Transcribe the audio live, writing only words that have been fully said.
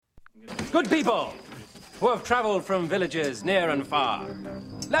Good people who have traveled from villages near and far,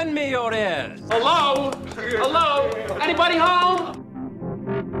 lend me your ears. Hello? Hello? Anybody home?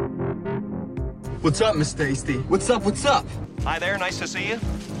 What's up, Miss Tasty? What's up? What's up? Hi there, nice to see you.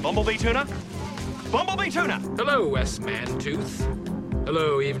 Bumblebee Tuna? Bumblebee Tuna! Hello, S. Mantooth.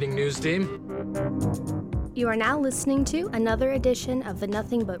 Hello, evening news team. You are now listening to another edition of the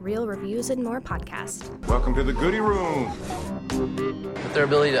Nothing But Real Reviews and More podcast. Welcome to the goodie room. But their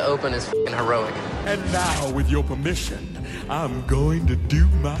ability to open is f***ing heroic. And now, with your permission, I'm going to do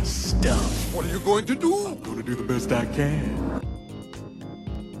my stuff. What are you going to do? I'm going to do the best I can.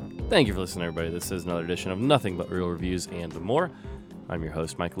 Thank you for listening, everybody. This is another edition of Nothing But Real Reviews and More. I'm your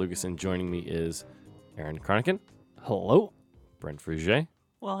host, Mike Lucas, and joining me is Aaron Cronican. Hello. Brent Frugier.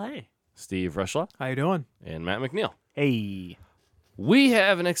 Well, hey. Steve Rushla. How you doing? And Matt McNeil. Hey. We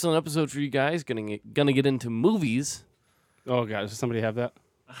have an excellent episode for you guys. Gonna get into movies. Oh, God. Does somebody have that?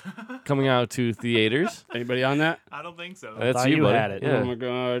 Coming out to theaters. Anybody on that? I don't think so. That's you buddy. had it. Yeah. Oh, my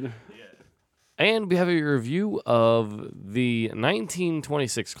God. And we have a review of the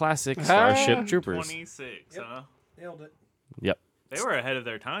 1926 classic Starship Troopers. 26, huh? Nailed it. Yep. They were ahead of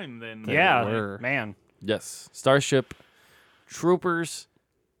their time then. Yeah, man. Yes. Starship Troopers.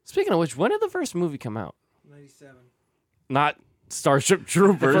 Speaking of which, when did the first movie come out? 97. Not Starship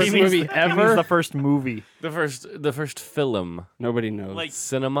Troopers. First movie ever? The first movie. The first film. Nobody knows. Like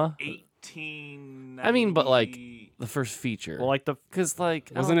Cinema. 1890. I mean, but like the first feature. Well, like because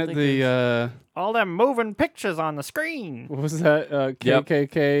like wasn't it the all them moving pictures on the screen. what was that? Yep.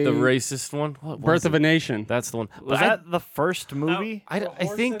 KKK. the racist one? What was Birth of it? a Nation. That's the one. Was that the first movie? I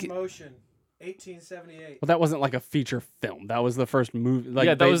think. Motion, 1878. Well, that wasn't like a feature film. That was the first movie. Like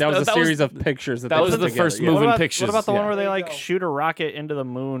Yeah, that was a series was- of pictures. That that they was put the together. first Yeah. moving pictures. What about the one where they There you like go. shoot a rocket into the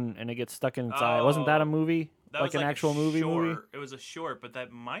moon and it gets stuck inside? Wasn't that a movie? That Like was an actual movie? short. It was a short, but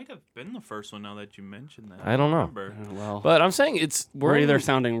that might have been the first one now that you mentioned that. I don't know. remember. Well, But I'm saying we're either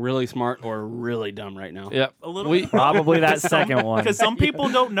sounding really smart or really dumb right now. Yeah. A little We- bit. Probably that second one. Because some people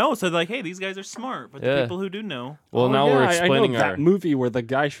don't know, so they're like, hey, these guys are smart. But Yeah. the people who do know. Well, now yeah, we're I know explaining that our. movie where the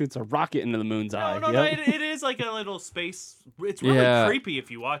guy shoots a rocket into the moon's eye. No, Yep. it is like a little space. It's really Yeah. creepy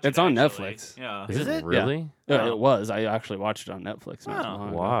if you watch it. It's on actually. Netflix. Yeah. Is it it? really? Yeah, it was. I actually watched it on Netflix.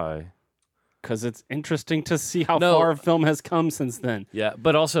 Why? Because it's interesting to see how No. far film has come since then. Yeah,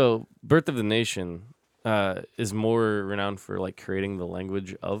 but also Birth of the Nation is more renowned for like creating the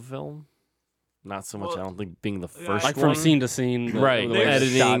language of film, not so much. Well, I don't think being the yeah, first Like one. from scene to scene. Right, the way the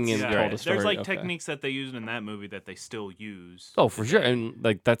editing shots and- told right. a story. There's like Okay. techniques that they used in that movie that they still use. Oh, for sure, and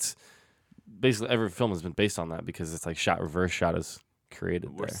like that's basically every film has been based on that because it's like reverse shot is created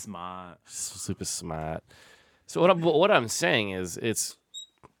We're there. smart. Super smart. So what I'm saying is it's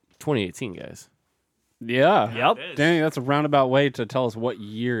 2018, guys. Yeah. Yep. It is. Dang, that's a roundabout way to tell us what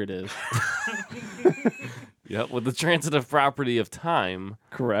year it is. Yep, with the transitive property of time,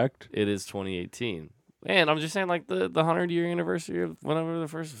 Correct. it is 2018. And I'm just saying, like, the 100-year anniversary of whenever the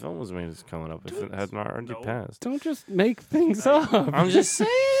first film was made is coming up, if it hadn't already passed. Don't just make things up. I'm just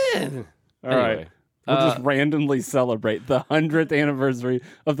saying. All right. We'll just randomly celebrate the 100th anniversary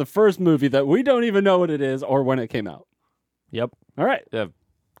of the first movie that we don't even know what it is or when it came out. Yep. All right. Yeah.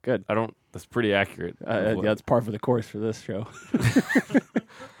 Good. That's pretty accurate. Yeah, that's par for the course for this show.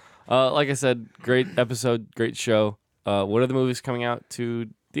 Like I said, great episode, great show. What are the movies coming out to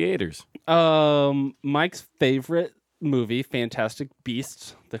theaters? Mike's favorite movie, Fantastic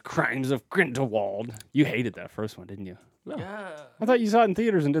Beasts: The Crimes of Grindelwald. You hated that first one, didn't you? No. Yeah. I thought you saw it in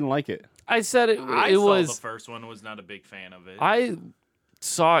theaters and didn't like it. I said it. I it saw was. the first one. Was not a big fan of it. I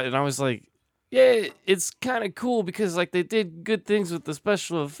saw it and I was like, yeah, it's kind of cool because like they did good things with the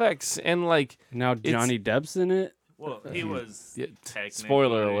special effects and like Now Johnny Depp's in it. Well, he was Yeah, technically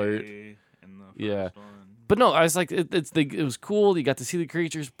spoiler alert. in the first Yeah. one. But no, I was like, it was cool. You got to see the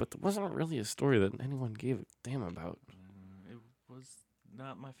creatures, but there wasn't really a story that anyone gave a damn about. It was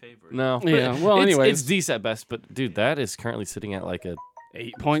not my favorite. No. but Yeah, well, it's, anyways. it's decent at best. But dude, that is currently sitting at like a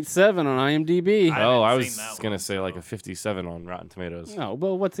 8.7 on IMDb. I I haven't was seen that gonna one, say like so- a 57 on Rotten Tomatoes. No,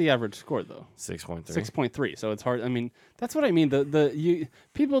 well, what's the average score though? 6.3. 6.3. So it's hard. I mean, that's what I mean.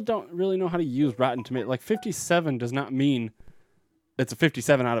 People don't really know how to use Rotten Tomatoes. Like 57 does not mean it's a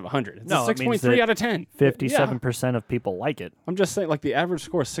 57 out of 100. It's No, a it means 6.3 that out of 10. 57% of people like it. I'm just saying, like, the average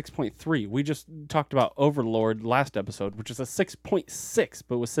score is 6.3. We just talked about Overlord last episode, which is a 6.6,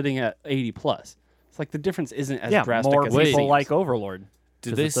 but was sitting at 80 plus. It's like the difference isn't as drastic more as it people seems. like Overlord.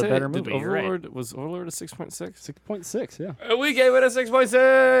 Did 'cause they it's say a better did movie? You're right. was Overlord a 6.6? 6.6, yeah. We gave it a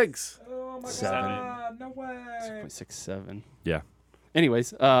 6.6. Oh my 7. God, no way. 6.67. Yeah.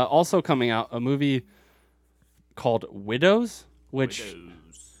 Anyways, also coming out, a movie called Widows, which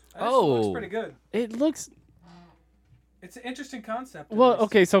looks pretty good. It looks... It's an interesting concept. Well,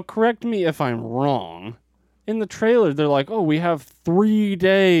 okay, so correct me if I'm wrong. In the trailer, they're like, "Oh, we have 3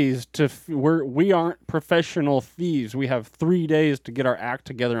 days to. We aren't professional thieves. We have 3 days to get our act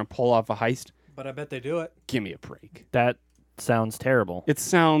together and pull off a heist." But I bet they do it. Give me a break. That sounds terrible. It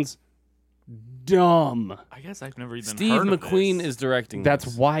sounds dumb. I guess I've never even Steve heard of McQueen this. is directing. That's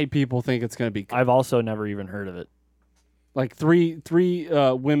this. why people think it's going to be. I've also never even heard of it. Like three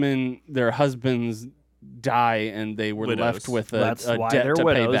women, their husbands die, and they were Widows. left with That's a why debt they're to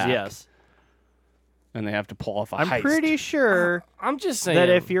widows, pay back. yes. And they have to pull off a I'm heist. pretty sure I'm just saying that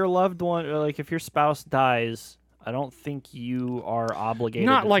if your loved one, or like if your spouse dies, I don't think you are obligated.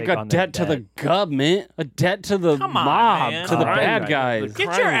 Not to like take a on that debt to the government, a debt to the Come on, mob, man. to the Crime bad guy. guys. Get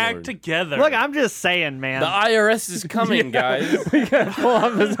Crime your lord. act together. Look, I'm just saying, man. the IRS is coming, guys. We gotta pull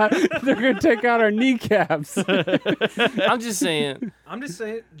off his, they're gonna take out our kneecaps. I'm just saying. I'm just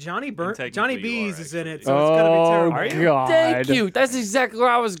saying, Johnny technically you Bees are, is in it, actually. so it's gonna be terrible. God. Thank you. That's exactly where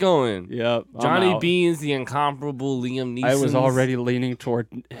I was going. Yep. I'm Johnny out. Beans, the incomparable Liam Neeson. I was already leaning toward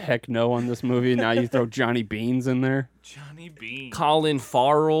heck no on this movie. Now you throw Johnny Beans in there. Johnny Bean. Colin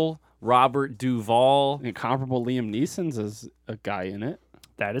Farrell, Robert Duvall. Incomparable Liam Neeson's is a guy in it.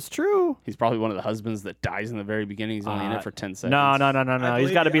 That is true. He's probably one of the husbands that dies in the very beginning. He's only in it for 10 seconds. No. He's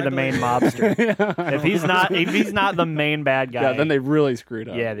got to be I the main believe mobster. if he's not the main bad guy, Yeah, then they really screwed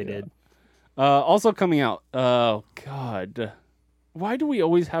up. Yeah, they did. Also coming out. Oh God. Why do we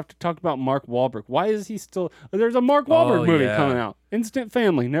always have to talk about Mark Wahlberg? Why is he still? There's a Mark Wahlberg movie yeah. coming out. Instant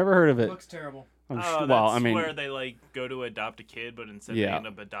Family. Never heard of it. Looks terrible. Oh, well, that's I mean, where they like go to adopt a kid, but instead they Yeah. end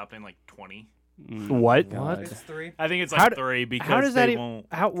up adopting like 20. What? It's 3. I think it's How like d- 3 because How does that? they Even, won't.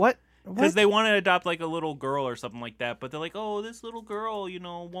 how what? Because they want to adopt like a little girl or something like that, but they're like, oh, this little girl,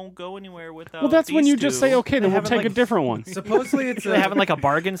 won't go anywhere without. well, that's when these you just say, two." okay, then we'll haven't, take a like- different one. Supposedly it's Are they having like a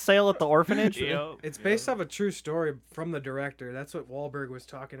bargain sale at the orphanage? Yep. It's based off a true story from the director. That's what Wahlberg was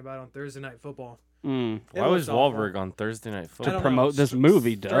talking about on Thursday Night Football. Mm. It Why was looks awful. Wahlberg on Thursday Night I Football? don't know. Promote this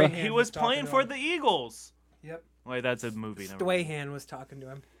movie, duh. Strahan He was talking playing to for him. the Eagles. Yep. Wait, that's a movie. never mind. Strahan was talking to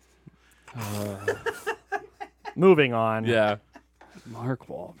him. Moving on. Yeah. Mark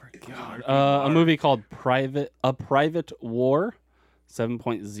Wahlberg. God. A movie called Private War,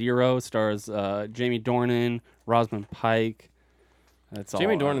 7.0, stars Jamie Dornan, Rosamund Pike. That's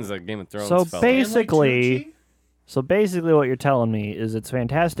Jamie all. Dornan's a Game of Thrones So fella. basically, what you're telling me is it's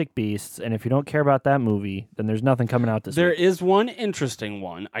Fantastic Beasts, and if you don't care about that movie, then there's nothing coming out this There week. is one interesting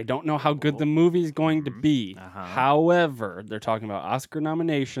one. I don't know how good the movie's going to be. However, they're talking about Oscar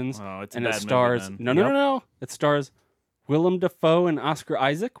nominations, Oh, it's a and it bad movie stars then. no. It stars Willem Dafoe and Oscar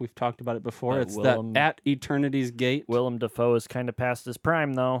Isaac. We've talked about it before. It's Willem- that At Eternity's Gate. Willem Dafoe is kind of past his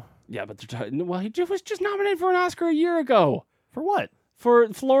prime, though. Yeah, but he was just nominated for an Oscar a year ago For what? for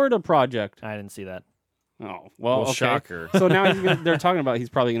Florida Project. I didn't see that. Oh, well, okay. shocker. So now they're talking about he's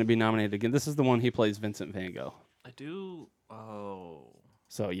probably going to be nominated again. This is the one he plays Vincent Van Gogh. I do. Oh.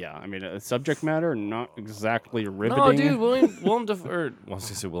 So yeah, I mean, subject matter not exactly riveting. No, dude, Willem Dafoe. Well, I was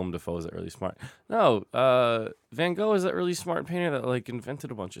gonna say Willem Dafoe is that really smart. No, Van Gogh is that really smart painter that like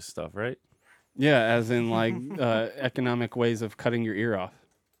invented a bunch of stuff, right? Yeah, as in like economic ways of cutting your ear off.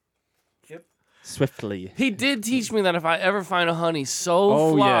 Yep. Swiftly. He did teach me that if I ever find a honey so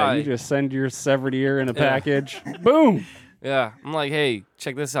Oh fly, yeah, you just send your severed ear in a package. Boom. yeah, I'm like, hey,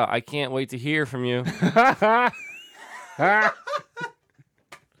 check this out. I can't wait to hear from you.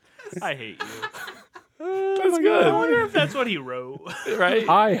 I hate you. That's good, I wonder if that's what he wrote. right?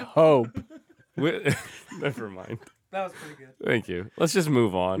 I hope. Never mind. That was pretty good. Thank you. Let's just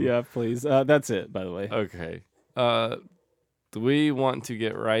move on. Yeah, please. That's it, by the way. Okay. Do we want to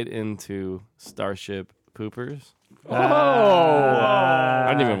get right into Starship Troopers? Oh. I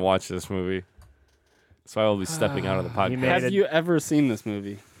didn't even watch this movie, so I will be stepping out of the podcast. Have you ever seen this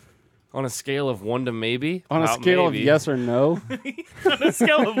movie? On a scale of 1 to maybe? On a About scale maybe. of yes or no? On a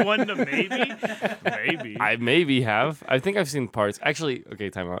scale of 1 to maybe? Maybe. I maybe have. I think I've seen parts. Actually, okay,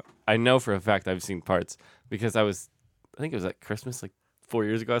 time out. I know for a fact I've seen parts because I think it was at Christmas, like 4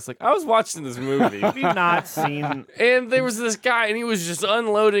 years ago. I was watching this movie. Have you not seen? And there was this guy, and he was just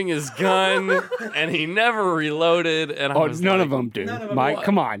unloading his gun, and he never reloaded. And I Oh, was none like, of them do. None of 'em Mike, do.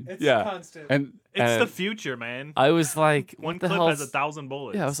 come on. It's Yeah. constant. And It's the future, man. I was like, One what the clip hell? has 1,000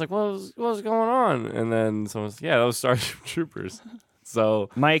 bullets. Yeah, I was like, what was going on? And then someone was, yeah, that was Starship Troopers. So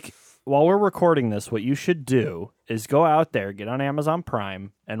Mike, while we're recording this, what you should do is go out there, get on Amazon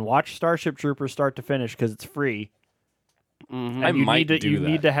Prime, and watch Starship Troopers start to finish because it's free. And I you might need to, do you that.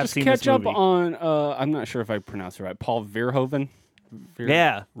 need to have just seen catch this up movie. on, I'm not sure if I pronounced it right, Paul Verhoeven.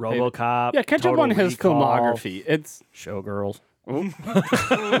 Yeah, RoboCop. Yeah, catch up Total on his Recall, filmography. It's Showgirls.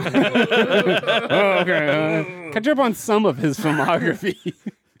 Okay. Catch up on some of his filmography.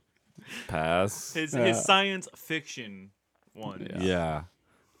 Pass. His science fiction one. Yeah.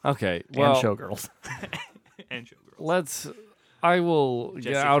 Okay. And Well, Showgirls. And Showgirls. I will Jesse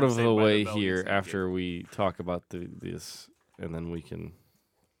get out from of Saved the by the way Bell here gets naked. after we talk about this, and then we can.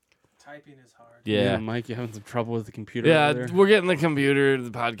 Typing is hard. Yeah. Mike, you having some trouble with the computer? Yeah, over there? we're getting the computer, the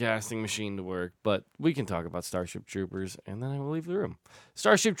podcasting machine to work, but we can talk about Starship Troopers, and then I will leave the room.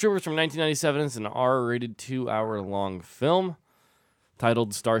 Starship Troopers from 1997 is an R-rated 2-hour-long film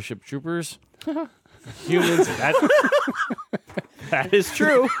titled Starship Troopers. Humans. That is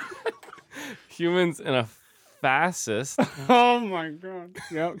true. Humans in a fascist. Oh my god.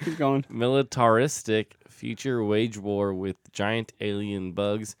 Yep, keep going. Militaristic future wage war with giant alien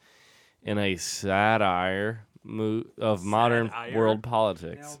bugs in a satire of modern world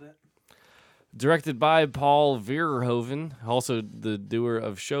politics. Nailed it. Directed by Paul Vorhoeven, also the doer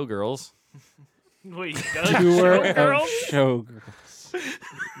of Showgirls. Wait, Doer of Showgirls? Showgirls.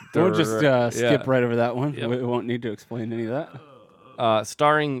 We'll just skip right over that one. Yep. We won't need to explain any of that.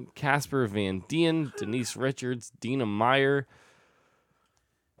 Starring Casper Van Dien, Denise Richards, Dina Meyer.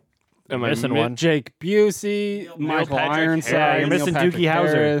 Am I missing one? Jake Busey, Michael Patrick Ironside. Harris. You're missing Neil Doogie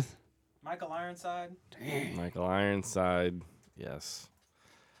Patrick Howser. Harris. Michael Ironside. Michael Ironside, yes.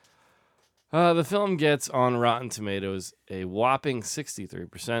 The film gets on Rotten Tomatoes a whopping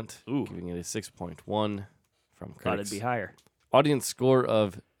 63%, giving it a 6.1 from critics. Thought it'd be higher. Audience score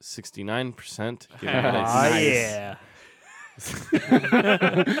of 69%, giving it a yeah.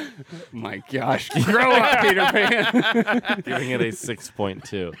 My gosh. Grow up, Peter Pan. giving it a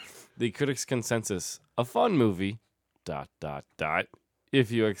 6.2. The critics' consensus: a fun movie. ...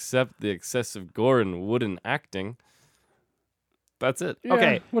 If you accept the excessive gore and wooden acting. That's it. Yeah,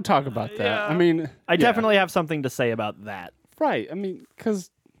 Okay. we'll talk about that. I mean, I definitely have something to say about that. right. I mean, because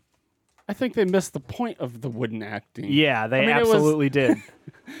I think they missed the point of the wooden acting. Yeah, they I mean, absolutely did.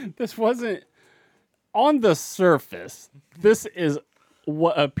 This wasn't on the surface. This is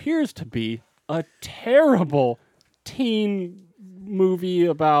what appears to be a terrible teen movie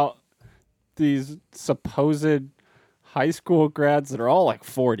about these supposed high school grads that are all like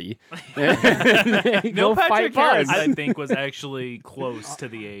 40. Neil Go fight Patrick Harris, bugs. I think, was actually close to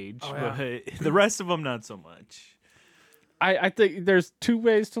the age, but the rest of them not so much. I think there's two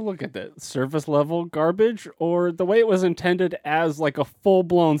ways to look at that: surface level garbage, or the way it was intended as like a full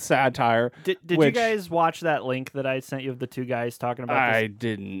blown satire. Did you guys watch that link that I sent you of the two guys talking about I this?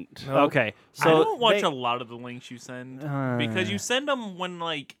 didn't. Okay, so I don't watch they- a lot of the links you send because you send them when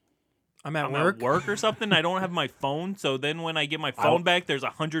like I'm at I'm work. at work or something. I don't have my phone, so then when I get my phone back, there's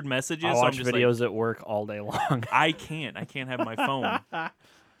 100 messages. I so I'm watch just videos like, at work all day long. I can't have my phone.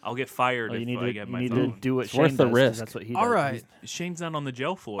 I'll get fired Well, if you need I to get you my need phone. to do what It's Shane worth the does, 'cause risk. That's what he All does. right. Shane's not on the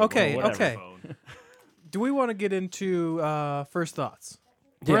jail floor. Okay, Whatever okay. phone. Do we want to get into first thoughts?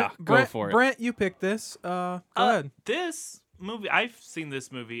 Yeah, go for it. Brent, you picked this. Go ahead. This movie, I've seen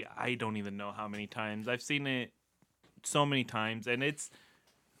this movie. I don't even know how many times. I've seen it so many times, and it's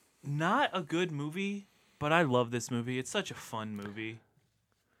not a good movie, but I love this movie. It's such a fun movie.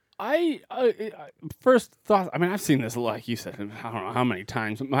 I first thought. I mean, I've seen this like you said. I don't know how many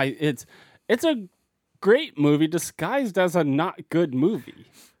times. It's a great movie disguised as a not good movie,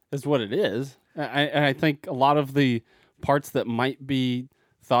 is what it is. I think a lot of the parts that might be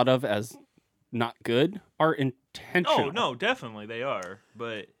thought of as not good are intentional. Oh no, definitely they are.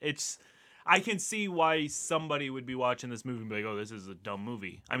 But I can see why somebody would be watching this movie and be like, "Oh, this is a dumb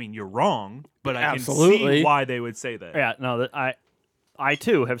movie." I mean, you're wrong, but I can Absolutely. see why they would say that. Yeah, no, I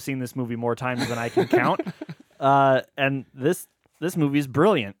too have seen this movie more times than I can count. And this movie is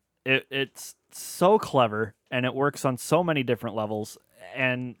brilliant. It's so clever and it works on so many different levels.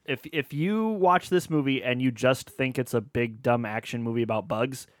 And if you watch this movie and you just think it's a big dumb action movie about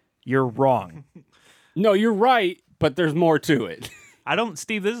bugs, you're wrong. No, you're right, but there's more to it.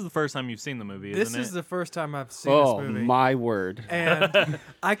 Steve, this is the first time you've seen the movie, isn't This it? is the first time I've seen Oh this movie. my word! And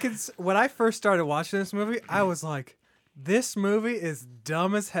when I first started watching this movie, I was like, this movie is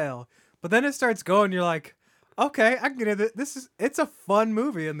dumb as hell. But then it starts going, you're like, okay, I can get it. It's a fun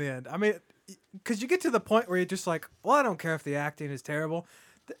movie in the end. I mean, because you get to the point where you're just like, well, I don't care if the acting is terrible.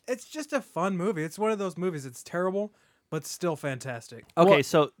 It's just a fun movie. It's one of those movies. It's terrible, but still fantastic. Okay,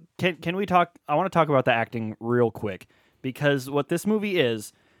 so can we talk? I want to talk about the acting real quick because what this movie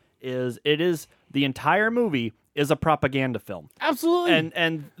is the entire movie is a propaganda film. Absolutely.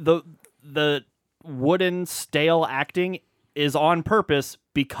 And the wooden stale acting is on purpose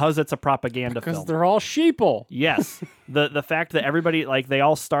because it's a propaganda film. Because they're all sheeple. Yes. The fact that everybody, like, they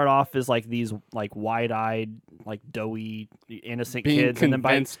all start off as like these like wide-eyed, like doughy, innocent Being kids,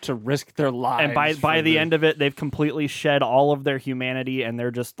 convinced to risk their lives. and by the end of it, they've completely shed all of their humanity, and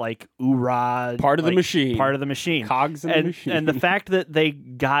they're just like oorah, Part of the machine. part of the machine, Cogs in the machine. And the fact that they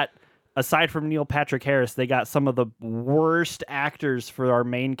got, aside from Neil Patrick Harris, they got some of the worst actors for our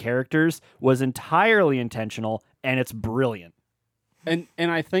main characters was entirely intentional, and it's brilliant. And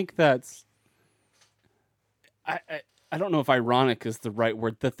I think that's I don't know if ironic is the right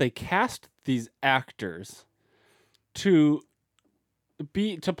word, that they cast these actors to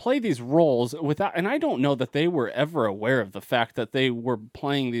play these roles without, and I don't know that they were ever aware of the fact that they were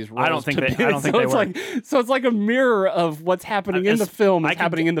playing these roles. I don't think they were. So it's like a mirror of what's happening in the film is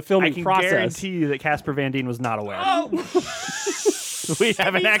happening in the filming process. I can guarantee you that Casper Van Dien was not aware. We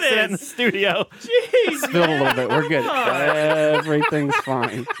have an accident in the studio. Jeez, Spilled a little bit. We're good. Everything's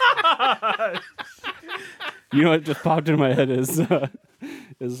fine. You know what just popped in my head is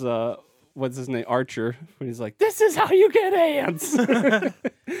what's his name? Archer. When he's like, "This is how you get ants." All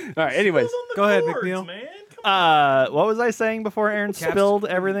right. Anyways, go ahead, McNeil. What was I saying before Aaron spilled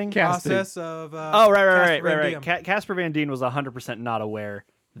everything? Process of right. Casper Van Dien was 100% not aware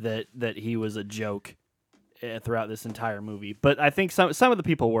that he was a joke throughout this entire movie, but I think some of the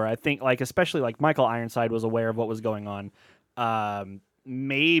people were. I think, like, especially like Michael Ironside was aware of what was going on.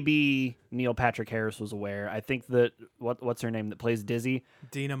 Maybe Neil Patrick Harris was aware. I think that what's her name that plays Dizzy,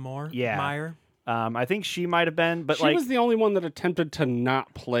 Dina Moore. Yeah, Meyer. I think she might have been, but she was the only one that attempted to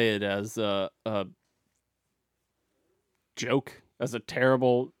not play it as a joke, as a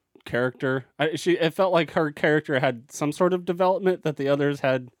terrible character. It felt like her character had some sort of development that the others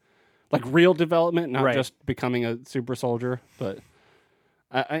had, like real development, not just becoming a super soldier. But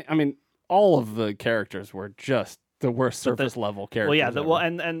I mean, all of the characters were just the worst surface level characters. Well, yeah,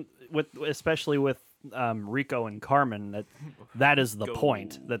 and with especially with Rico and Carmen, that is the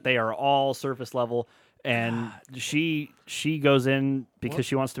point, that they are all surface level, and she goes in because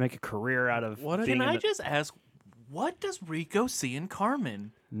she wants to make a career out of. Can I just ask, what does Rico see in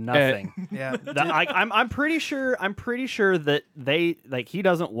Carmen? Nothing. Yeah, I'm pretty sure that they, like, he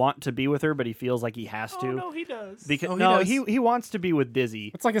doesn't want to be with her, but he feels like he has to. Oh, no, he does. Because he wants to be with Dizzy.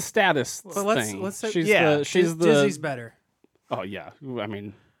 It's like a status but thing. Let's say she's Dizzy's better. Oh yeah, I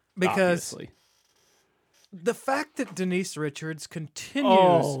mean, because obviously. The fact that Denise Richards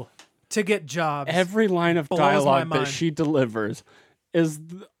continues to get jobs, every line of dialogue that she delivers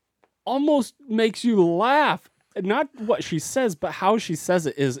almost makes you laugh. Not what she says, but how she says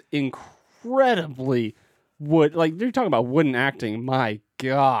it is incredibly like you're talking about wooden acting. My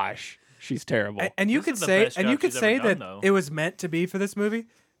gosh, she's terrible. And you could say that it was meant to be for this movie.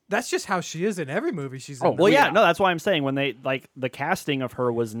 That's just how she is in every movie she's in. Oh, well, yeah, no, that's why I'm saying when they, like, the casting of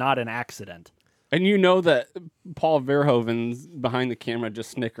her was not an accident. And you know that Paul Verhoeven's behind the camera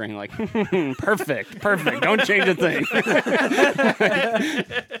just snickering like, perfect, don't change a thing.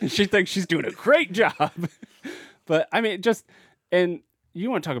 She thinks she's doing a great job. But, I mean, and you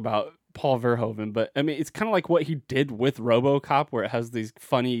want to talk about Paul Verhoeven, but, I mean, it's kind of like what he did with Robocop, where it has these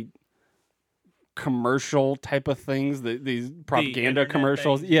funny commercial type of things, these propaganda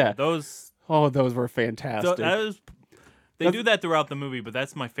commercials. Things. Yeah. Those were fantastic. They do that throughout the movie, but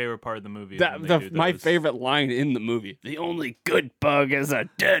that's my favorite part of the movie. My favorite line in the movie: "The only good bug is a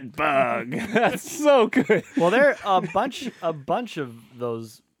dead bug." That's so good. Well, there are a bunch of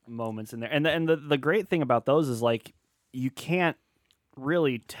those moments in there, and the great thing about those is, like, you can't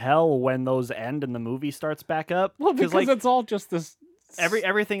really tell when those end and the movie starts back up. Well, because like, it's all just this.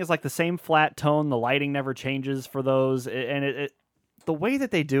 Everything is like the same flat tone. The lighting never changes for those, and the way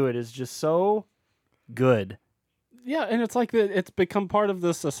that they do it is just so good. Yeah, and it's like it's become part of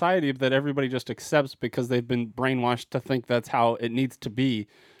the society that everybody just accepts because they've been brainwashed to think that's how it needs to be.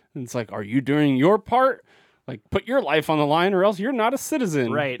 And it's like, are you doing your part? Like, put your life on the line or else you're not a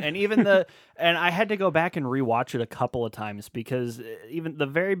citizen. Right. And even and I had to go back and rewatch it a couple of times because even the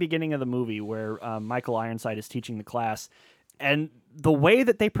very beginning of the movie where Michael Ironside is teaching the class, and the way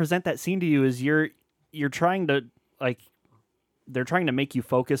that they present that scene to you is you're trying to, like, they're trying to make you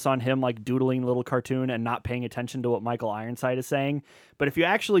focus on him, like, doodling a little cartoon and not paying attention to what Michael Ironside is saying. But if you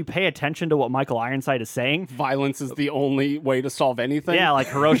actually pay attention to what Michael Ironside is saying... Violence is the only way to solve anything. Yeah, like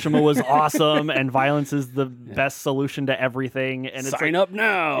Hiroshima was awesome and violence is the best solution to everything. And it's Sign up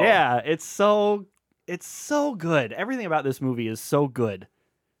now! Yeah, it's so good. Everything about this movie is so good.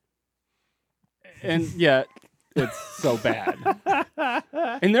 And yet, it's so bad.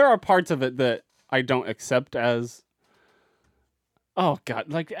 And there are parts of it that I don't accept as... Oh, God.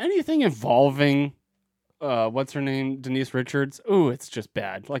 Like, anything involving what's her name? Denise Richards. Ooh, it's just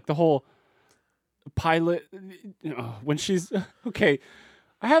bad. Like the whole pilot, when she's okay.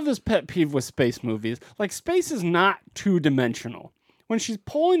 I have this pet peeve with space movies. Like, space is not two-dimensional. When she's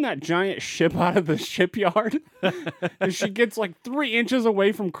pulling that giant ship out of the shipyard and she gets like 3 inches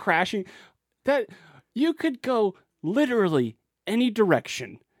away from crashing, that you could go literally any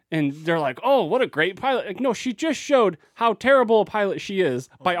direction. And they're like, oh, what a great pilot. Like, no, she just showed how terrible a pilot she is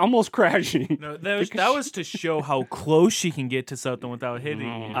by almost crashing. No, that was to show how close she can get to something without hitting.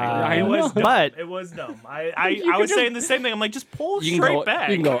 I know. But it was dumb. I was saying the same thing. I'm like, just pull straight back.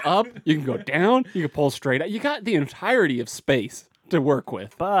 You can go up, you can go down, you can pull straight out. You got the entirety of space to work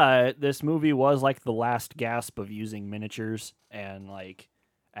with. But this movie was like the last gasp of using miniatures and like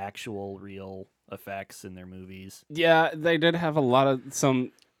actual real effects in their movies. Yeah, they did have a lot of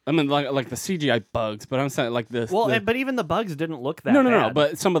I mean, like the CGI bugs, but I'm saying like this. Well, but even the bugs didn't look that no, bad.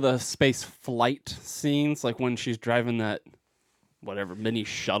 but some of the space flight scenes, like when she's driving that whatever mini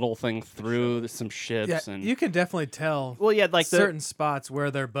shuttle thing through some ships, and you can definitely tell. Well, yeah, like certain spots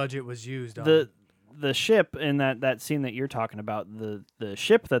where their budget was used on. The ship in that scene that you're talking about, the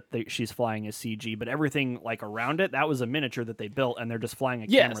ship that she's flying is CG, but everything like around it, that was a miniature that they built, and they're just flying a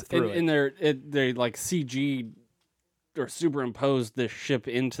camera through it. And they like CG or superimposed this ship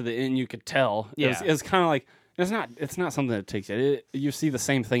into and you could tell. It's kind of like it's not something that takes it. You see the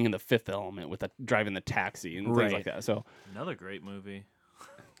same thing in The Fifth Element with driving the taxi and things like that. So another great movie.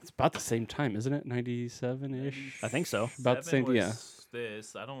 It's about the same time, isn't it? 97-ish. I think so. About the same. Yeah.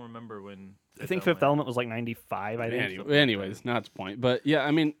 This I don't remember when. I think Fifth Element was like 95. I think. Anyways, not the point. But yeah,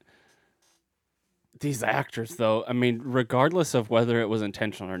 I mean, these actors though. I mean, regardless of whether it was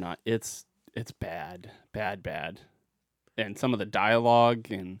intentional or not, it's bad. And some of the dialogue,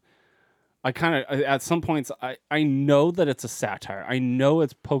 and I kind of at some points I know that it's a satire. I know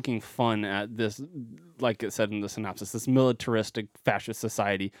it's poking fun at this, like it said in the synopsis, this militaristic fascist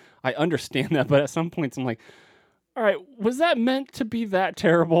society. I understand that, but at some points I'm like, all right, was that meant to be that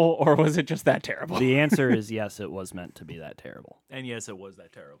terrible, or was it just that terrible? The answer is yes, it was meant to be that terrible. And yes, it was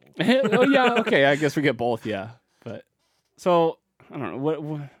that terrible. Oh yeah, okay, I guess we get both, yeah. But so I don't know what.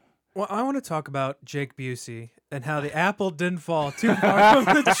 Well, I want to talk about Jake Busey and how the apple didn't fall too far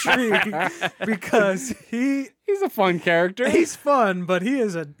from the tree because he's a fun character. He's fun, but he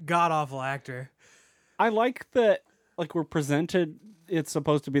is a god-awful actor. I like that, like, we're presented, it's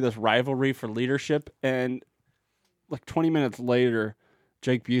supposed to be this rivalry for leadership, and like 20 minutes later,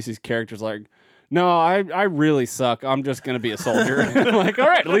 Jake Busey's character's like, no, I really suck. I'm just going to be a soldier. I'm like, all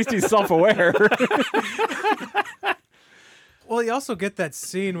right, at least he's self-aware. Well, you also get that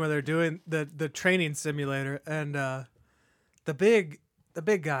scene where they're doing the training simulator, and the big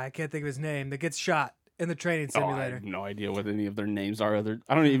guy, I can't think of his name, that gets shot in the training simulator. I have no idea what any of their names are.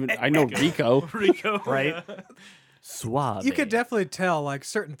 I know Rico. Rico, right? Suave. You could definitely tell, like,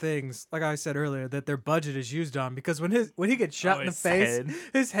 certain things, like I said earlier, that their budget is used on, because when he gets shot in the face,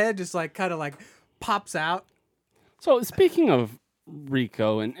 his head just like kind of like pops out. So speaking of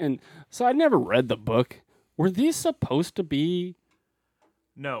Rico, and so I never read the book. Were these supposed to be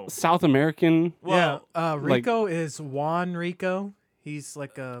South American? Well, Rico is Juan Rico. He's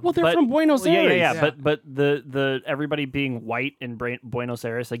like a... Well, they're from Buenos Aires. Yeah. But the everybody being white in Buenos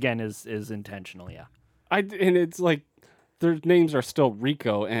Aires, again, is intentional, yeah. And it's like, their names are still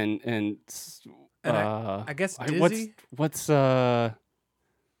Rico and I guess Dizzy? What's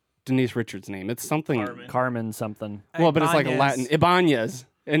Denise Richards' name? It's something... Carmen something. Well, but it's like a Latin... Ibanez.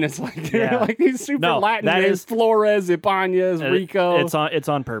 And it's like like these super Latin names: Flores, Ibanez, Rico. It's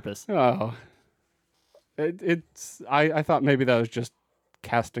on purpose. Oh, I thought maybe that was just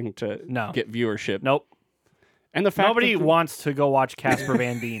casting to get viewership. Nope. And the fact nobody wants to go watch Casper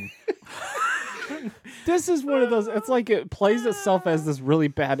Van Dien. This is one of those. It's like it plays itself as this really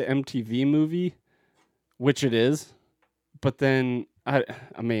bad MTV movie, which it is. But then, I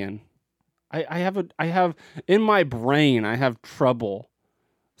have in my brain, I have trouble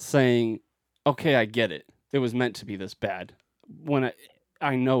saying, okay, I get it. It was meant to be this bad. When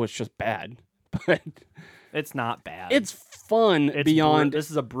I know it's just bad, but it's not bad. It's fun beyond. This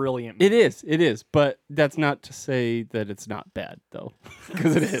is a brilliant movie. It is, but that's not to say that it's not bad though,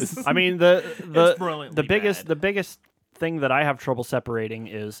 because it is. I mean, the biggest thing that I have trouble separating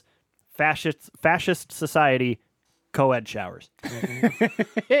is fascist society. Co-ed showers.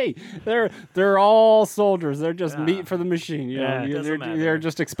 Hey, they're all soldiers. They're just meat for the machine. You know, they're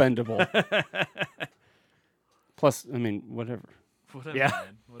just expendable. Plus, I mean, whatever. Yeah,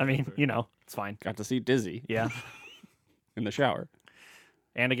 man, I mean, you know, it's fine. Got to see Dizzy. Yeah, in the shower,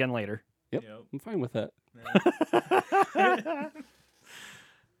 and again later. Yep. I'm fine with that.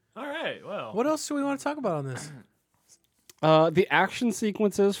 All right. right. Well, What else do we want to talk about on this? The action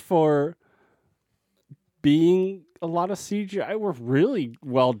sequences for being a lot of CGI were really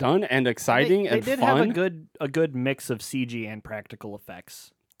well done and exciting They and did fun. have a good mix of CG and practical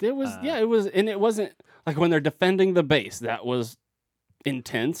effects. It was it was, and it wasn't like when they're defending the base. That was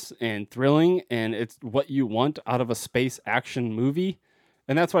intense and thrilling, and it's what you want out of a space action movie.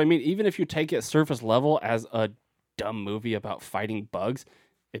 And that's what I mean. Even if you take it surface level as a dumb movie about fighting bugs,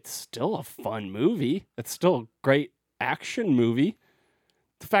 it's still a fun movie. It's still a great action movie.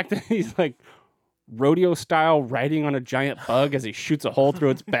 The fact that he's like rodeo style riding on a giant bug as he shoots a hole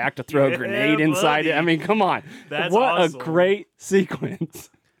through its back to throw a grenade inside it. I mean, come on. That's what awesome. a great sequence.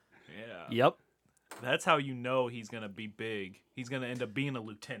 Yeah. Yep. That's how you know he's gonna be big. He's gonna end up being a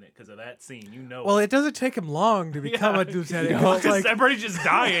lieutenant because of that scene. You know. Well, it doesn't take him long to become a lieutenant. No. It's like, Everybody's just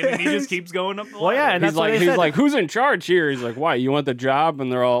dying, and he just keeps going up the ladder. Well, yeah, and He's that's what like, they said. who's in charge here? He's like, why? You want the job?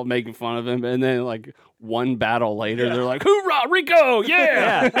 And they're all making fun of him. And then like one battle later, they're like, hoorah, Rico,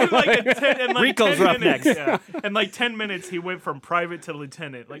 yeah. in like Rico's 10 Roughnecks. minutes, yeah. In like 10 minutes, he went from private to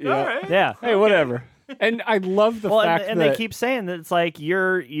lieutenant. Like, all right. Yeah. Hey, whatever. And I love the fact and that they keep saying that it's like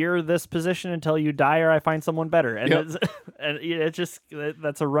you're this position until you die or I find someone better, and Yep. it's just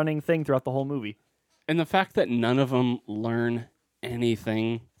that's a running thing throughout the whole movie. and the fact that none of them learn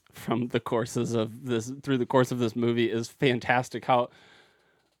anything from the courses of this through the course of this movie is fantastic. How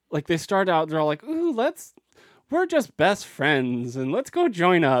like they start out, they're all like, "Ooh, we're just best friends and let's go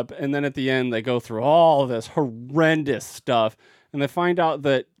join up," and then at the end they go through all this horrendous stuff, and they find out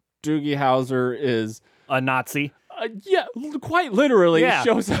that Doogie Howser is a Nazi. Yeah, quite literally Yeah.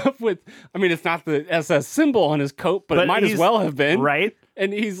 shows up with, I mean, it's not the SS symbol on his coat, but it might as well have been. Right?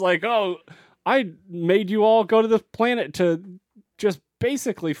 And he's like, oh, I made you all go to this planet to just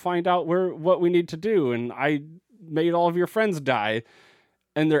basically find out what we need to do. And I made all of your friends die.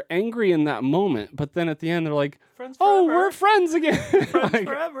 And they're angry in that moment. But then at the end, they're like, Friends oh, forever. we're friends again. Friends Like,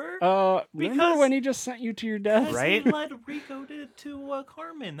 forever. remember when he just sent you to your death? Right? He led Rico to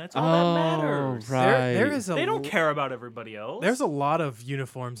Carmen. That's all that matters. Right. there is They don't care about everybody else. There's a lot of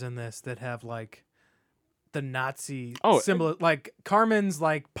uniforms in this that have like the Nazi Oh, symbol, like Carmen's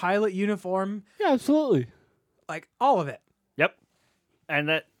like pilot uniform, Yeah, absolutely. like all of it. Yep. And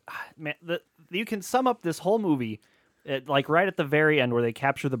that man, you can sum up this whole movie like right at the very end where they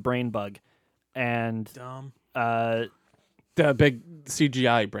capture the brain bug, and Dumb. The big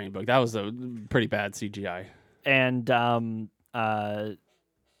CGI brain bug. That was a pretty bad CGI. and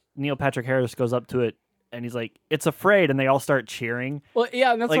Neil Patrick Harris goes up to it and he's like, "It's afraid," and they all start cheering. Well,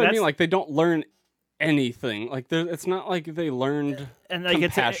 yeah, and that's Like, what I that's- mean. Like they don't learn anything. Like it's not like they learned And like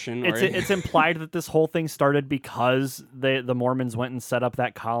compassion. it's implied that this whole thing started because the Mormons went and set up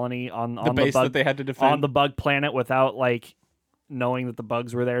that colony on the base bug, that they had to defend on the bug planet without like knowing that the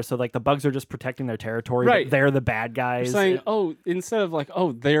bugs were there. So like the bugs are just protecting their territory. Right. But they're the bad guys. saying, oh, instead of like,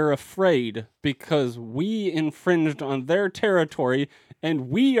 oh, they're afraid because we infringed on their territory and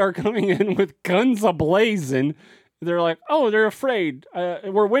we are coming in with guns ablazing. They're like, oh, they're afraid.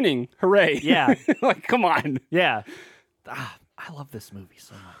 We're winning. Hooray. Yeah. Like, come on. Yeah. I love this movie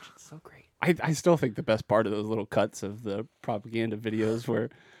so much. It's so great. I still think the best part of those little cuts of the propaganda videos where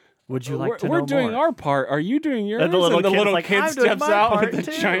Would you like we're, to we're know doing more? our part. Are you doing yours? And the little kid's like, kid "I'm doing steps my out part with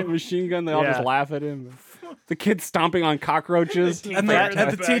the too." giant machine gun. They all Yeah. just laugh at him. The kid stomping on cockroaches. And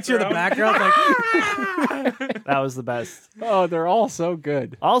the teacher in the background, like, That was the best. Oh, they're all so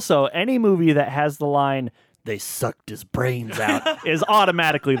good. Also, any movie that has the line, "They sucked his brains out," is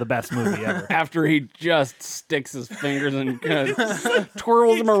automatically the best movie ever. After he just sticks his fingers and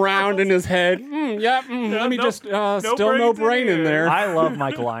twirls them around in his head. Let me no- just, still brains no in brain in here. there. I love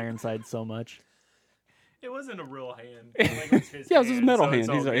Michael Ironside so much. It wasn't a real hand. Like, it was his Yeah, it was his hand, metal so it's hand.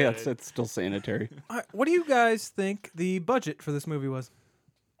 all He's like, yeah, good. it's still sanitary. all right, what do you guys think the budget for this movie was?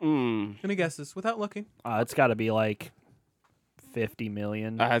 Mm. Any guesses without looking? It's got to be like 50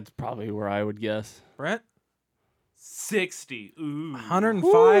 million. That's probably where I would guess. Brent? 60. Ooh.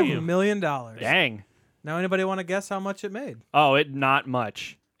 $105 million. Dang. Now, anybody want to guess how much it made? Oh, it not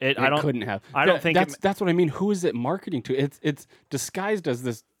much. It I don't couldn't have. I don't think that's what I mean. Who is it marketing to? It's disguised as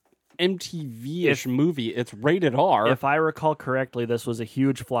this MTV-ish movie. It's rated R. If I recall correctly, this was a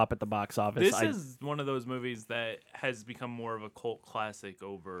huge flop at the box office. This is one of those movies that has become more of a cult classic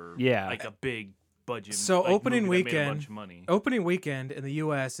over like a big budget. So like, opening movie that made a weekend, bunch of money. opening weekend in the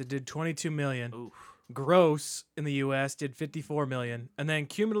U.S. it did 22 million. Oof. Gross in the U.S. did 54 million, and then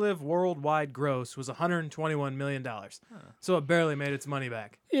cumulative worldwide gross was 121 million dollars. So it barely made its money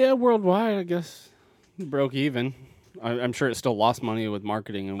back. Yeah, worldwide, I guess it broke even. I'm sure it still lost money with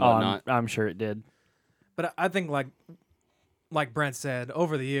marketing and Oh, whatnot. I'm sure it did. But I think like like Brent said,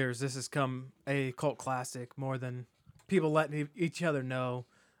 over the years, this has come a cult classic more than people letting each other know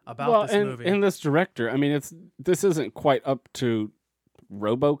about this movie. And this director, I mean, this isn't quite up to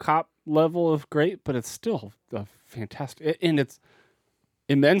Robocop level of great, but it's still a fantastic, and it's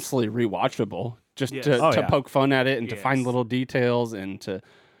immensely rewatchable. Just to poke fun at it and to find little details and to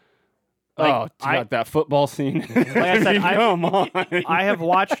that football scene. Like I said, come on.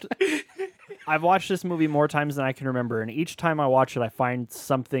 I've watched this movie more times than I can remember, and each time I watch it, I find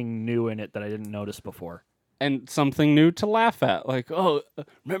something new in it that I didn't notice before. And something new to laugh at. Like,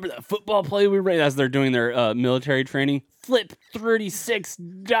 remember that football play we ran as they're doing their military training? Flip 36,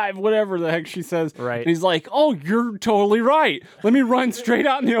 dive, whatever the heck she says. Right. And he's like, oh, you're totally right. Let me run straight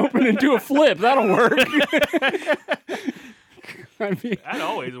out in the open and do a flip. That'll work. I mean, that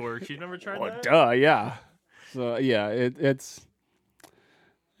always works. You've never tried that? Duh, yeah. So, yeah, it's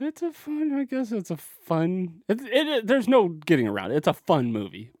a fun, I guess it's a fun, there's no getting around it. It's a fun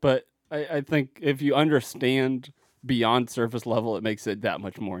movie, but I think if you understand beyond surface level, it makes it that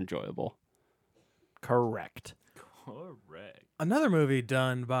much more enjoyable. Correct. Another movie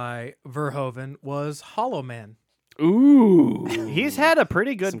done by Verhoeven was Hollow Man. Ooh. He's had a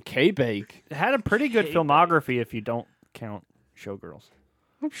pretty good... Some K-Bake. Had a pretty good filmography if you don't count Showgirls.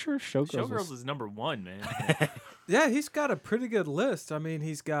 I'm sure Showgirls is number one, man. Yeah, he's got a pretty good list. I mean,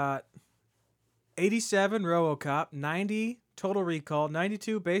 he's got 87 RoboCop, 90 Total Recall,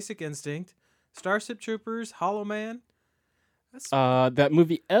 92 Basic Instinct, Starship Troopers, Hollow Man. That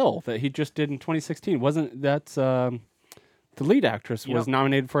movie Elle that he just did in 2016 wasn't that's the lead actress was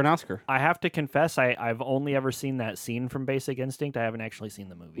nominated for an Oscar. I have to confess, I've only ever seen that scene from Basic Instinct. I haven't actually seen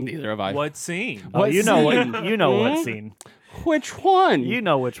the movie. Neither have I. What scene? You know what scene? Which one? You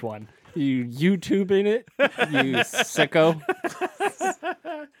know which one? You YouTubing it? You sicko.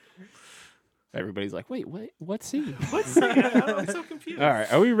 Everybody's like, wait, what scene? What scene? I'm so confused. All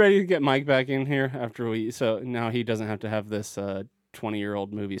right, are we ready to get Mike back in here so now he doesn't have to have this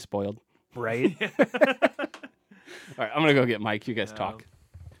 20-year-old movie spoiled? Right. All right, I'm going to go get Mike. You guys talk.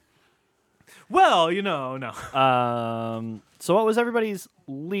 Well, no. So what was everybody's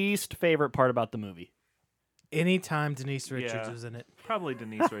least favorite part about the movie? Anytime Denise Richards was in it. Probably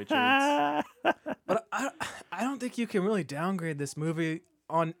Denise Richards. But I don't think you can really downgrade this movie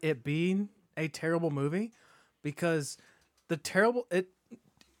on it being a terrible movie, because it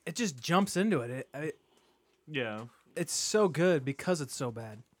just jumps into it. Yeah. It's so good because it's so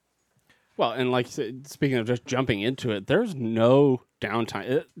bad. Well, and like you said, speaking of just jumping into it, there's no downtime.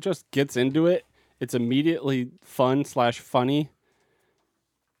 It just gets into it. It's immediately fun/funny.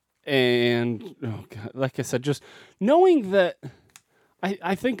 And like I said, just knowing that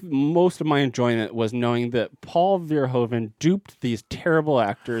I think most of my enjoyment was knowing that Paul Verhoeven duped these terrible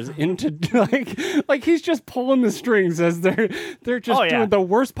actors into like he's just pulling the strings as they're just doing the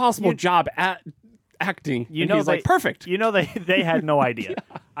worst possible job at acting. He's like, perfect. They had no idea.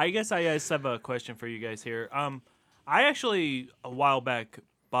 Yeah. I guess I just have a question for you guys here. I actually a while back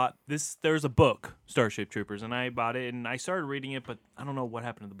bought this. There's a book, Starship Troopers, and I bought it and I started reading it, but I don't know what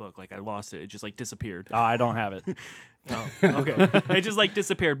happened to the book. Like I lost it. It just like disappeared. Oh, I don't have it. Oh, okay. It just like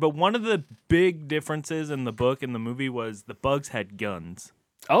disappeared. But one of the big differences in the book and the movie was the bugs had guns.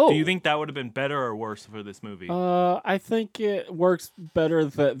 Oh. Do you think that would have been better or worse for this movie? I think it works better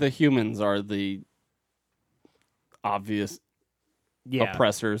that the humans are the obvious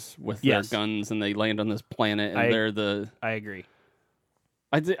oppressors with their guns, and they land on this planet, and they're the... I agree.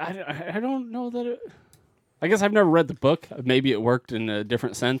 I don't know that I guess I've never read the book. Maybe it worked in a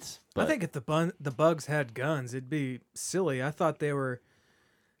different sense. But I think if the bugs had guns, it'd be silly. I thought they were...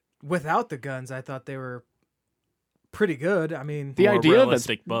 Without the guns, I thought they were pretty good. I mean... The idea of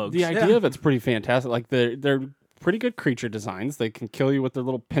it's pretty fantastic. Like, they're pretty good creature designs. They can kill you with their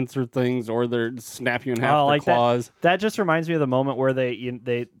little pincer things, or they snap you in half with their claws. That just reminds me of the moment where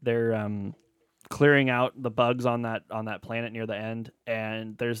they're clearing out the bugs on that planet near the end,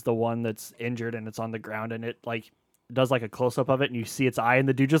 and there's the one that's injured and it's on the ground, and it like does like a close up of it, and you see its eye, and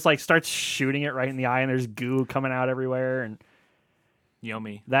the dude just like starts shooting it right in the eye, and there's goo coming out everywhere, and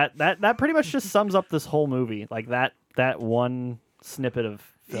yummy. That pretty much just sums up this whole movie. Like that one snippet of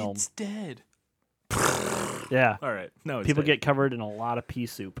film. It's dead. Yeah. All right. No, it's people dead. get covered in a lot of pea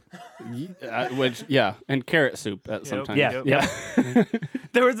soup. And carrot soup sometimes. Yeah.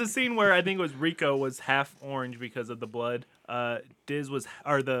 There was a scene where I think it was Rico was half orange because of the blood. Diz was,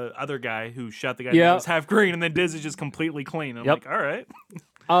 or the other guy who shot the guy was half green, and then Diz is just completely clean. I'm like, all right.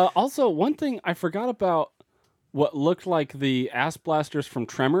 Also, one thing I forgot about what looked like the ass blasters from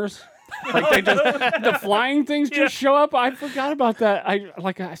Tremors. Like the flying things just show up. I forgot about that.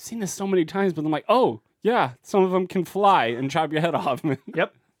 I've seen this so many times, but I'm like, oh, Yeah, some of them can fly and chop your head off.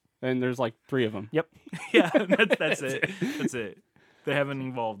 Yep. And there's like 3 of them. Yep. Yeah, that's it. That's it. They haven't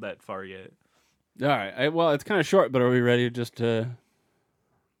evolved that far yet. All right. Well, it's kind of short, but are we ready just to...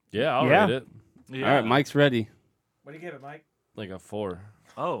 Yeah, I'll Yeah. read it. Yeah. All right, Mike's ready. What do you give it, Mike? Like a 4.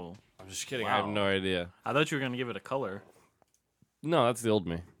 Oh, I'm just kidding. I have no idea. I thought you were gonna give it a color. No, that's the old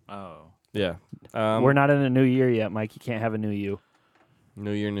me. Oh, Yeah. We're not in a new year yet, Mike. You can't have a new you.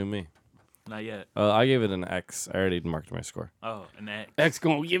 New year, new me. not yet. I gave it an X. I already marked my score. Oh, an X. X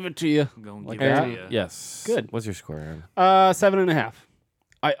gonna give it to you. I'm gonna Like give it that? to you. Yes. Good. What's your score, Aaron? 7.5.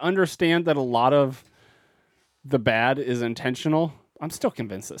 I understand that a lot of the bad is intentional. I'm still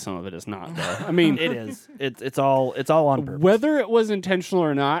convinced that some of it is not, though. I mean, It is. It's all on purpose. whether it was intentional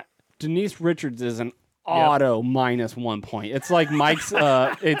or not, Denise Richards is an auto -1 point. It's like Mike's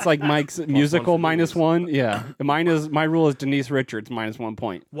musical -1. Yeah. My rule is Denise Richards -1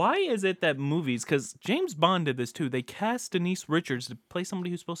 point. Why is it that movies, because James Bond did this too, they cast Denise Richards to play somebody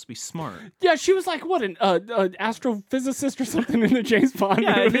who's supposed to be smart. Yeah, she was like what an astrophysicist or something in the James Bond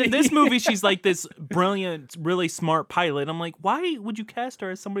Yeah, movie. in this movie she's like this brilliant, really smart pilot. I'm like, why would you cast her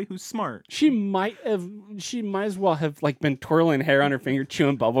as somebody who's smart? She might as well have like been twirling hair on her finger,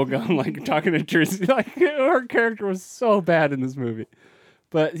 chewing bubble gum, like talking to Jersey. Like her character was so bad in this movie.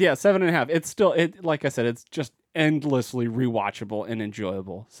 But yeah, 7.5. It's still like I said, it's just endlessly rewatchable and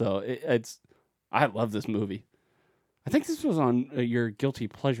enjoyable. So I love this movie. I think this was on your guilty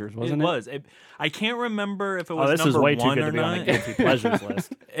pleasures, wasn't it? It was. I can't remember if it was this number is way too one good or to be on not. the guilty pleasures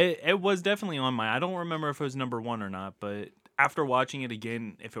list. It was definitely on my. I don't remember if it was number 1 or not, but after watching it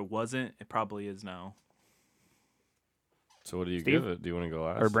again, if it wasn't, it probably is now. So what do you Steve? give it? Do you want to go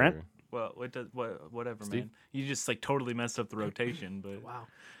last? Or Brent? Well, whatever, man. You just like totally messed up the rotation, but Wow.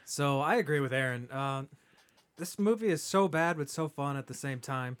 So I agree with Aaron. This movie is so bad but so fun at the same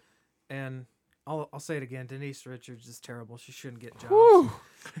time, and I'll say it again. Denise Richards is terrible. She shouldn't get jobs.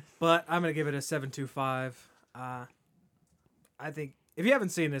 But I'm gonna give it a 7.25. I think if you haven't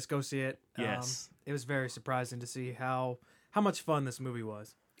seen this, go see it. Yes. It was very surprising to see how much fun this movie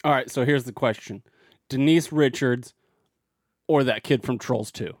was. All right, so here's the question. Denise Richards or that kid from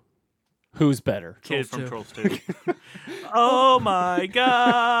Trolls 2? Who's better? Kid from Trolls 2. Oh my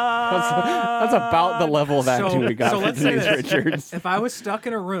god! That's about the level of acting we got so for let's say Denise this. Richards. If I was stuck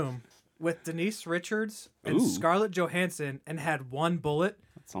in a room with Denise Richards and Ooh. Scarlett Johansson and had one bullet,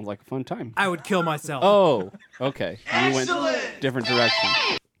 That sounds like a fun time. I would kill myself. Oh, okay. You went different direction.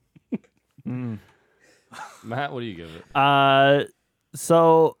 Matt, what do you give it?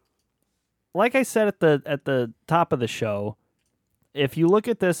 So, like I said at the top of the show, if you look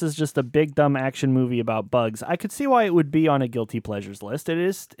at this as just a big dumb action movie about bugs, I could see why it would be on a guilty pleasures list. It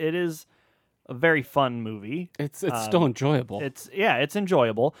is a very fun movie. It's still enjoyable. It's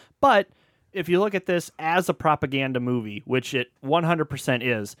enjoyable. But if you look at this as a propaganda movie, which it 100%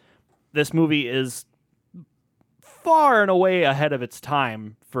 is, this movie is far and away ahead of its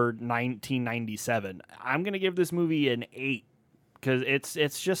time for 1997. I'm gonna give this movie an 8 because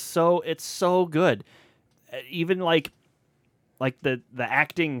it's just so good. Even like the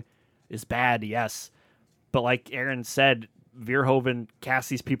acting is bad, yes, but like Aaron said, Verhoeven cast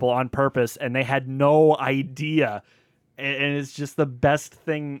these people on purpose, and they had no idea, and it's just the best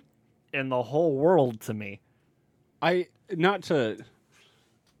thing in the whole world to me.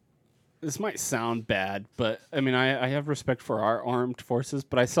 This might sound bad, but I mean, I have respect for our armed forces,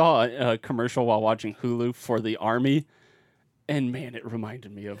 but I saw a commercial while watching Hulu for the Army, and man, it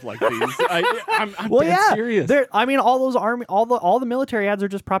reminded me of like these. I'm dead serious. I mean, all those all the military ads are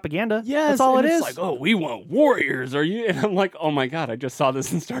just propaganda. Yes, that's all and it it's is. like, oh, we want warriors, are you? And I'm like, oh my god, I just saw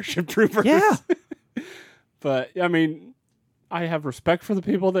this in Starship Troopers. Yeah. But I mean, I have respect for the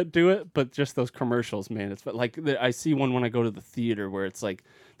people that do it, but just those commercials, man, it's like I see one when I go to the theater where it's like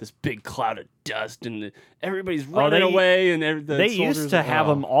this big cloud of dust and everybody's running away, and they used to have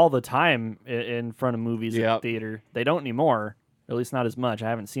them all the time in front of movies at the theater. They don't anymore, or at least not as much. I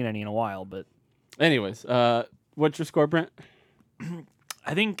haven't seen any in a while. But anyways, what's your score, Brent?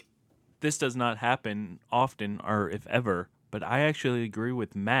 I think this does not happen often, or if ever, but I actually agree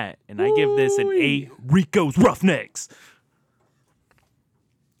with Matt, and I give this an 8 Rico's Roughnecks.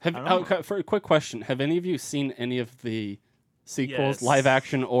 For a quick question, have any of you seen any of the sequels, Yes. live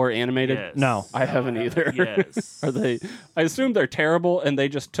action or animated? Yes. No. I haven't either. Yes. Are they? I assume they're terrible, and they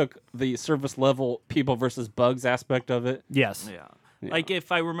just took the surface level people versus bugs aspect of it. yes, Yeah. Like,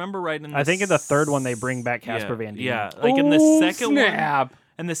 if I remember right, I think in the third one they bring back Casper Van Dien. Yeah, like in the second one. snap.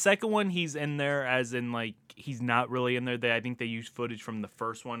 And the second one, he's in there as in like he's not really in there. I think they use footage from the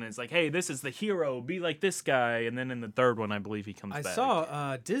first one. And it's like, hey, this is the hero. Be like this guy. And then in the third one, I believe he comes back. I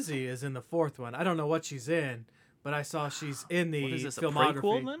saw Dizzy is in the fourth one. I don't know what she's in, but I saw she's in the What is this, a filmography.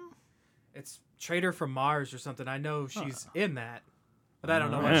 prequel then? It's Trader from Mars or something. I know she's in that, but I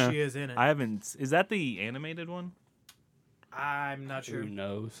don't know what she is in it. I haven't. Is that the animated one? I'm not sure. Who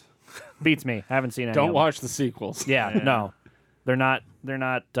knows? Beats me. I haven't seen any. Don't watch the sequels. Yeah, no, they're not. They're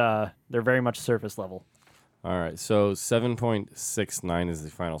not. They're very much surface level. All right, so 7.69 is the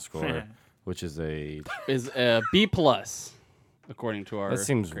final score, which is a B plus, according to our. that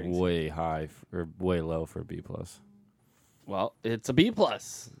seems ratings. way high or way low for a B plus. Well, it's a B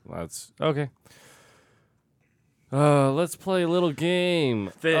plus. That's okay. Let's play a little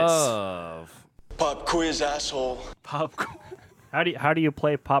game This. of Pop quiz, asshole. Pop. How do you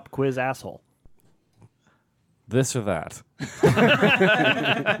play pop quiz asshole? this or that.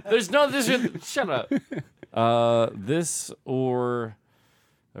 There's no this or shut up. This or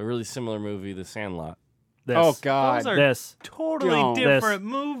a really similar movie, The Sandlot. This. Oh God, Those are This. totally Don't. different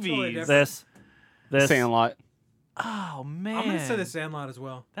Totally movies. different. This. Sandlot. Oh man, I'm gonna say The Sandlot as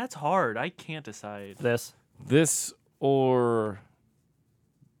well. That's hard. I can't decide. This. This or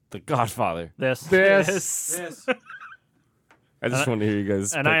The Godfather. This. Yes. I just want to hear you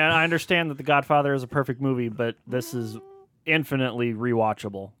guys. And pick. I understand that The Godfather is a perfect movie, but this is infinitely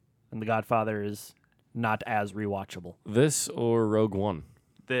rewatchable, and The Godfather is not as rewatchable. This or Rogue One.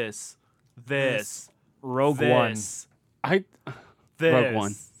 This. Rogue This. I This. Rogue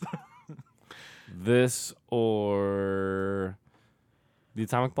One. This or The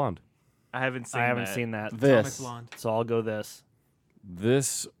Atomic Blonde. I haven't seen that. This. Blonde. So I'll go this.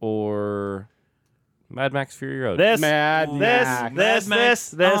 This or Mad Max Fury Road. This. Mad This. Max. This. Mad Max.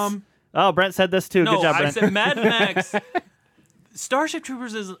 This. Oh, Brent said this too. No, Good job, I Brent. said Mad Max. Starship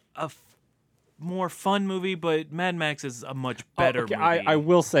Troopers is a more fun movie, but Mad Max is a much better okay, movie. I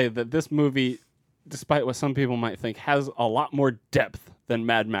will say that this movie, despite what some people might think, has a lot more depth than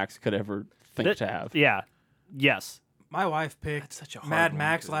Mad Max could ever think to have. Yeah. Yes. My wife picked That's such a hard Mad one,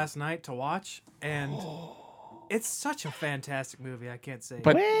 Max too. last night to watch, and it's such a fantastic movie. I can't say.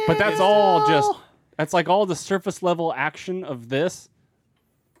 But that's all just that's like all the surface level action of this.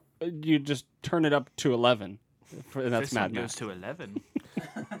 You just turn it up to 11. And that's This Mad one Max. goes to 11.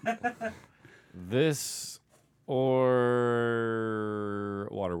 This or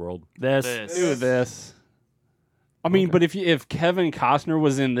Waterworld. This. This. Do this. I mean, but if Kevin Costner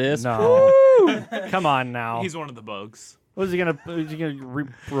was in this, No. Come on now. He's one of the bugs. Was he gonna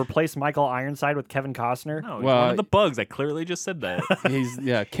replace Michael Ironside with Kevin Costner? No, he's Well, one of the bugs. I clearly just said that. he's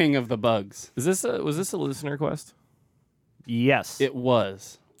king of the bugs. Was this a listener request? Yes. It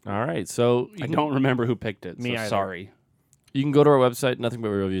was. All right, so I don't remember who picked it. Me so either. sorry. you can go to our website,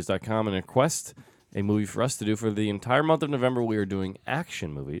 nothingbutreviews.com, and request a movie for us to do for the entire month of November. We are doing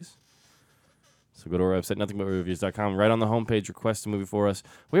action movies. So go to our website, nothingbutreviews.com. Right on the homepage, request a movie for us.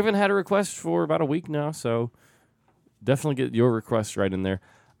 We haven't had a request for about a week now, so definitely get your requests right in there.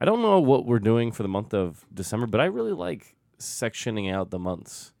 I don't know what we're doing for the month of December, but I really like sectioning out the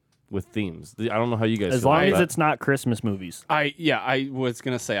months with themes. I don't know how you guys As feel long about as that. it's not Christmas movies. I was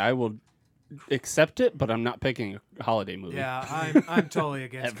gonna say I will accept it, but I'm not picking a holiday movie. Yeah, I'm totally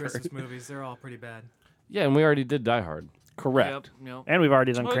against Ever. Christmas movies. They're all pretty bad. Yeah, and we already did Die Hard. Correct. Yep. And we've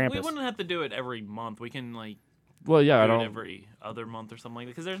already done Well, we Krampus. wouldn't have to do it every month. We can Well, yeah, I do it don't. every other month or something like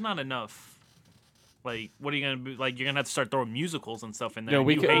that because there's not enough. Like, what are you gonna be like? You're gonna have to start throwing musicals and stuff in there. No, and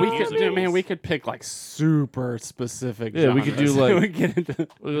we you could, hate we could, musicals. man, we could pick like super specific. Yeah, we could do, genres. like- we get into,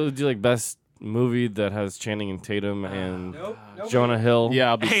 We'll do like best movie that has Channing and Tatum and Nope. Jonah Hill. yeah,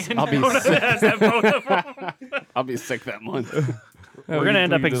 I'll be sick. I'll be sick that month. We're gonna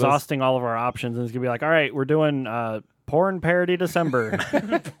end up exhausting all of our options, and it's gonna be like, all right, we're doing porn parody December.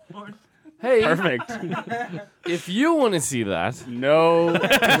 Hey, Perfect. if you want to see that, No,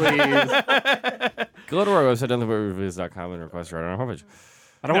 please. go to our website, nothingbutreviews.com, and request right on our homepage.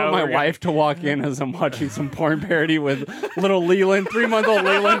 I don't want my wife to walk in as I'm watching some porn parody with little Leland, 3-month-old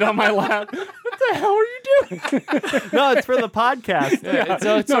Leland on my lap. What the hell are you doing? No, it's for the podcast. Yeah, it's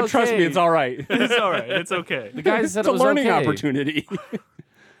no, trust okay. me, it's all right. It's all right. It's okay. The guy said It's it a was learning okay. opportunity.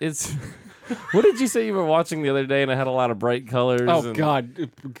 It's. What did you say you were watching the other day, and it had a lot of bright colors? Oh and- God,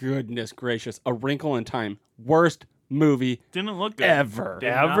 goodness gracious! A Wrinkle in Time, worst movie Didn't look good. ever, Did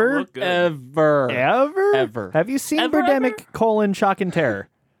not Ever? look good. Ever? Have you seen Birdemic: Shock and Terror?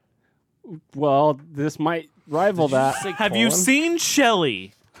 Well, this might rival that. Have you seen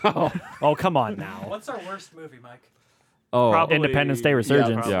Shelley? Oh, come on now. What's our worst movie, Mike? Oh, Probably- Independence Day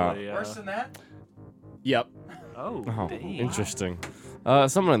Resurgence. Yeah. Probably, Worse than that? Yep. Oh, Oh, dang. interesting.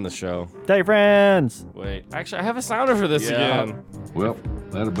 Someone in the show. Tell your friends. Wait, actually, I have a sounder for this again. Well,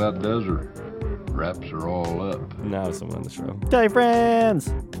 that about does her. Wraps are all up. Now someone in the show. Tell your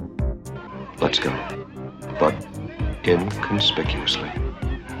friends. Let's go. But inconspicuously.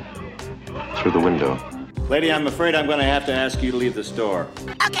 Through the window. Lady, I'm afraid I'm going to have to ask you to leave the store.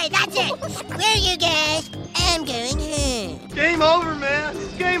 Okay, that's it. Screw you guys. I'm going home. Game over, man.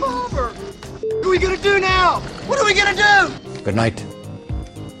 It's game over. What are we gonna do now? What are we gonna do? Good night,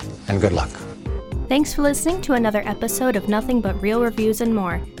 and good luck. Thanks for listening to another episode of Nothing But Real Reviews and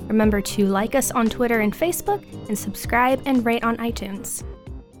More. Remember to like us on Twitter and Facebook, and subscribe and rate on iTunes.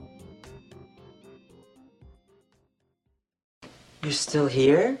 You're still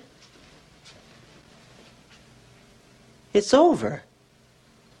here? It's over.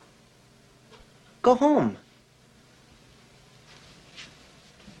 Go home.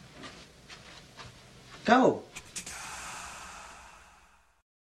 Go.